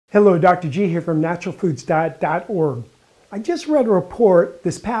Hello, Dr. G here from naturalfoodsdiet.org. I just read a report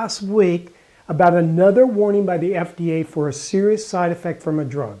this past week about another warning by the FDA for a serious side effect from a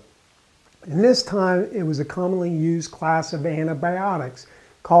drug. And this time it was a commonly used class of antibiotics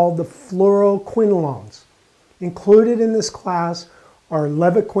called the fluoroquinolones. Included in this class are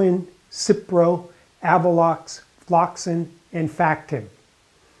Levaquin, Cipro, Avelox, Floxin, and Factin.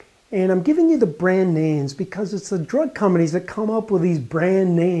 And I'm giving you the brand names because it's the drug companies that come up with these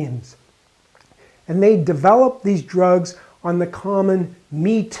brand names. And they develop these drugs on the common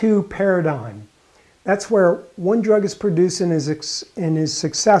Me Too paradigm. That's where one drug is produced and is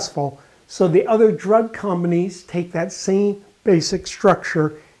successful, so the other drug companies take that same basic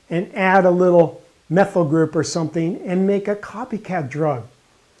structure and add a little methyl group or something and make a copycat drug.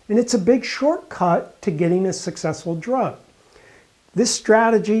 And it's a big shortcut to getting a successful drug. This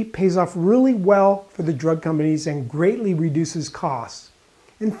strategy pays off really well for the drug companies and greatly reduces costs.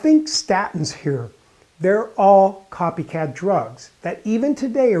 And think statins here. They're all copycat drugs that even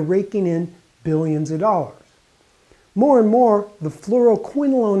today are raking in billions of dollars. More and more, the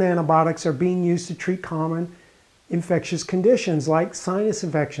fluoroquinolone antibiotics are being used to treat common infectious conditions like sinus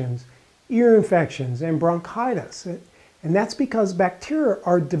infections, ear infections, and bronchitis. And that's because bacteria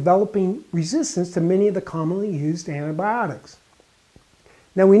are developing resistance to many of the commonly used antibiotics.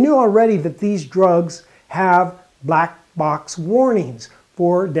 Now, we knew already that these drugs have black box warnings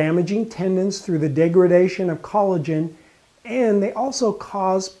for damaging tendons through the degradation of collagen, and they also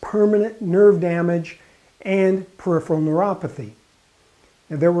cause permanent nerve damage and peripheral neuropathy.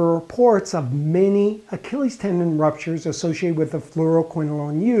 Now, there were reports of many Achilles tendon ruptures associated with the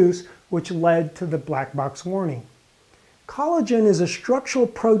fluoroquinolone use, which led to the black box warning. Collagen is a structural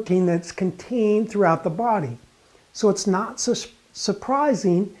protein that's contained throughout the body, so it's not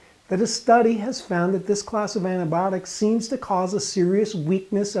surprising that a study has found that this class of antibiotics seems to cause a serious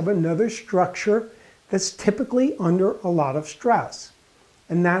weakness of another structure that's typically under a lot of stress.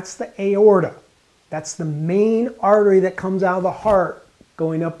 And that's the aorta. That's the main artery that comes out of the heart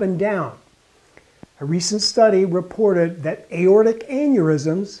going up and down. A recent study reported that aortic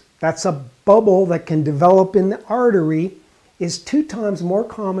aneurysms, that's a bubble that can develop in the artery, is 2 times more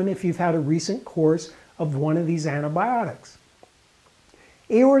common if you've had a recent course of one of these antibiotics.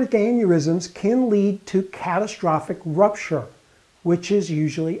 Aortic aneurysms can lead to catastrophic rupture, which is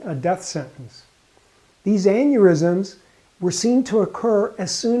usually a death sentence. These aneurysms were seen to occur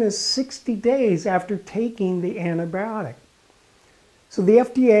as soon as 60 days after taking the antibiotic. So the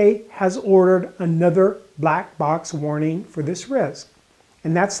FDA has ordered another black box warning for this risk.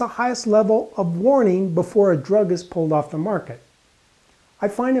 And that's the highest level of warning before a drug is pulled off the market. I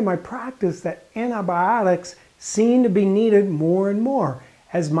find in my practice that antibiotics seem to be needed more and more,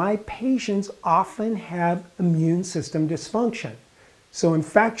 as my patients often have immune system dysfunction. So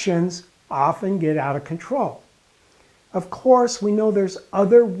infections often get out of control. Of course, we know there's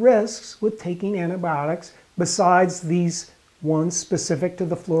other risks with taking antibiotics besides these ones specific to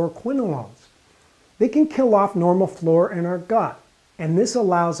the fluoroquinolones. They can kill off normal flora in our gut, and this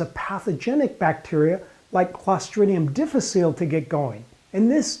allows a pathogenic bacteria like Clostridium difficile to get going, and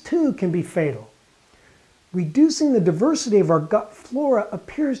this too can be fatal. Reducing the diversity of our gut flora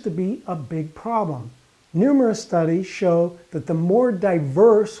appears to be a big problem. Numerous studies show that the more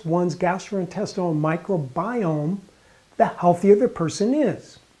diverse one's gastrointestinal microbiome, the healthier the person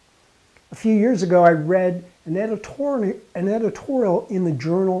is. A few years ago, I read an editorial in the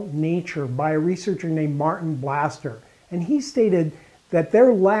journal Nature by a researcher named Martin Blaster, and he stated that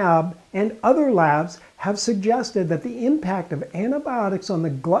their lab and other labs have suggested that the impact of antibiotics on the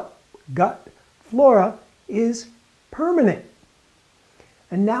gut flora is permanent.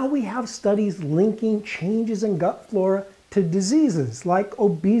 And now we have studies linking changes in gut flora to diseases like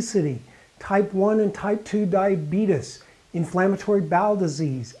obesity, type 1 and type 2 diabetes, inflammatory bowel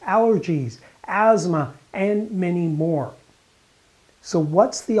disease, allergies, asthma, and many more. So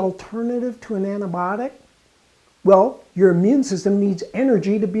what's the alternative to an antibiotic? Well, your immune system needs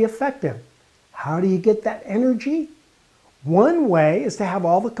energy to be effective. How do you get that energy? One way is to have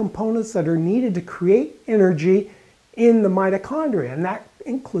all the components that are needed to create energy in the mitochondria, and that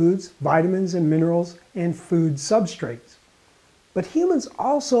includes vitamins and minerals and food substrates. But humans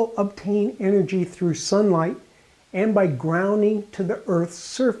also obtain energy through sunlight and by grounding to the Earth's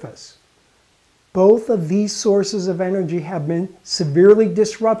surface. Both of these sources of energy have been severely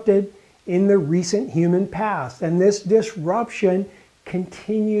disrupted in the recent human past, and this disruption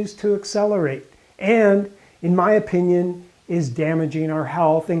continues to accelerate and, in my opinion, is damaging our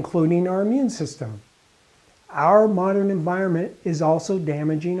health, including our immune system. Our modern environment is also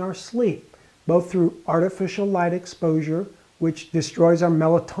damaging our sleep, both through artificial light exposure, which destroys our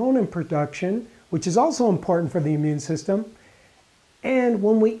melatonin production, which is also important for the immune system. And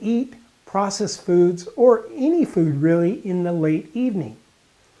when we eat processed foods, or any food really, in the late evening.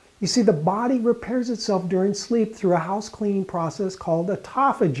 You see, the body repairs itself during sleep through a house cleaning process called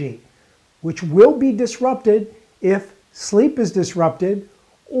autophagy, which will be disrupted if sleep is disrupted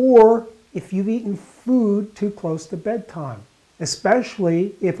or if you've eaten food too close to bedtime,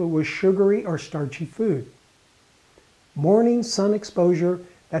 especially if it was sugary or starchy food. Morning sun exposure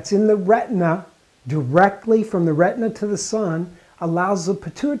that's in the retina, directly from the retina to the sun, allows the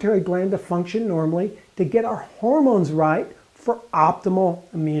pituitary gland to function normally to get our hormones right for optimal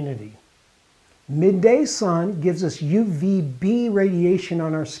immunity. Midday sun gives us UVB radiation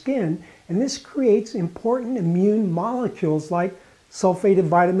on our skin, and this creates important immune molecules like sulfated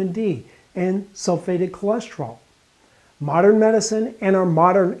vitamin D and sulfated cholesterol. Modern medicine and our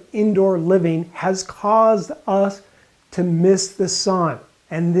modern indoor living has caused us to miss the sun,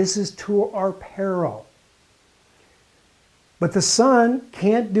 and this is to our peril. But the sun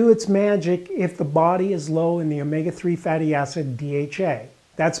can't do its magic if the body is low in the omega-3 fatty acid DHA.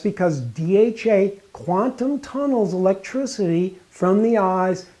 That's because DHA quantum tunnels electricity from the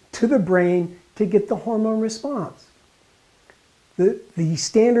eyes to the brain to get the hormone response. The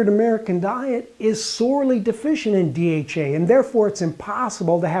standard American diet is sorely deficient in DHA, and therefore it's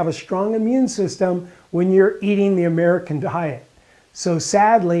impossible to have a strong immune system when you're eating the American diet. So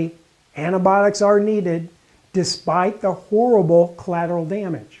sadly, antibiotics are needed despite the horrible collateral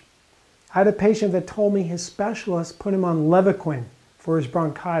damage. I had a patient that told me his specialist put him on Levaquin for his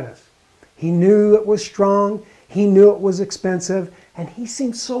bronchitis. He knew it was strong, he knew it was expensive, and he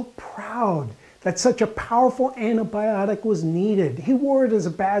seemed so proud that such a powerful antibiotic was needed. He wore it as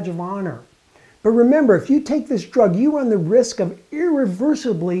a badge of honor. But remember, if you take this drug, you run the risk of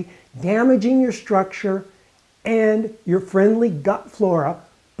irreversibly damaging your structure and your friendly gut flora,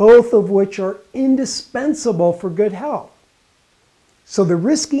 both of which are indispensable for good health. So the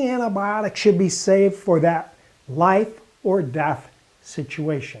risky antibiotic should be saved for that life or death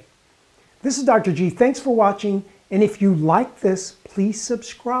situation. This is Dr. G. Thanks for watching, and if you like this, please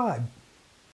subscribe.